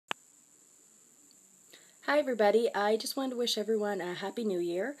Hi everybody, I just wanted to wish everyone a Happy New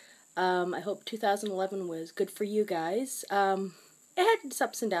Year. I hope 2011 was good for you guys. It had its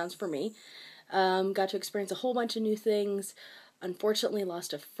ups and downs for me. Got to experience a whole bunch of new things. Unfortunately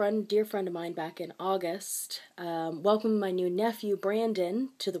lost a dear friend of mine back in August. Welcomed my new nephew Brandon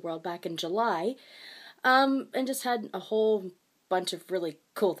to the world back in July. And just had a whole bunch of really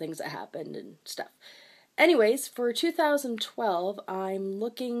cool things that happened and stuff. Anyways, for 2012, I'm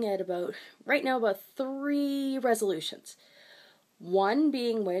looking at right now, about 3 resolutions. One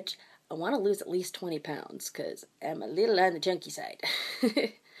being which I want to lose at least 20 pounds because I'm a little on the chunky side.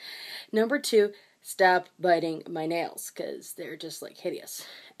 Number 2, stop biting my nails because they're just like hideous.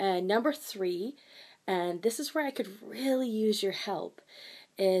 And number 3, and this is where I could really use your help,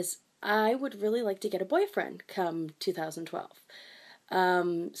 is I would really like to get a boyfriend come 2012.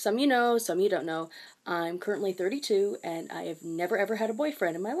 Some you know, some you don't know. I'm currently 32 and I have never ever had a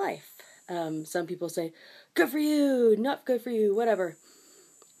boyfriend in my life. Some people say, good for you, not good for you, whatever.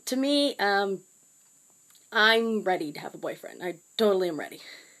 To me, I'm ready to have a boyfriend. I totally am ready.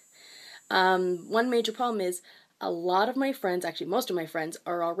 One major problem is a lot of my friends, actually most of my friends,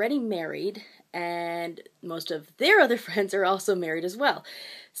 are already married, and most of their other friends are also married as well.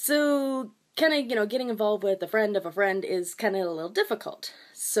 So kind of, getting involved with a friend of a friend is kind of a little difficult.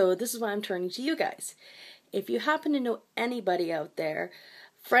 So this is why I'm turning to you guys. If you happen to know anybody out there,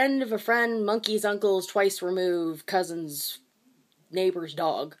 friend of a friend, monkeys, uncles, twice removed, cousins, neighbor's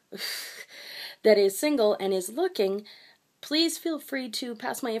dog, that is single and is looking, please feel free to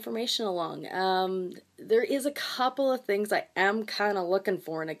pass my information along. There is a couple of things I am kind of looking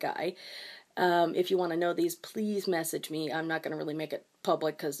for in a guy. If you want to know these, please message me. I'm not going to really make it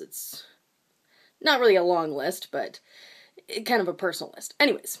public because it's not really a long list, but kind of a personal list.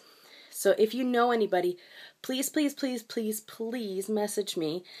 Anyways, so if you know anybody, please, please, please, please, please message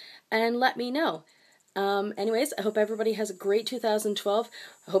me and let me know. Anyways, I hope everybody has a great 2012.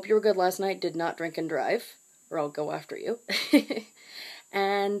 I hope you were good last night, did not drink and drive, or I'll go after you.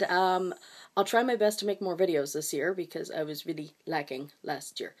 And I'll try my best to make more videos this year because I was really lacking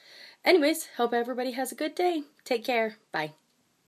last year. Anyways, hope everybody has a good day. Take care. Bye.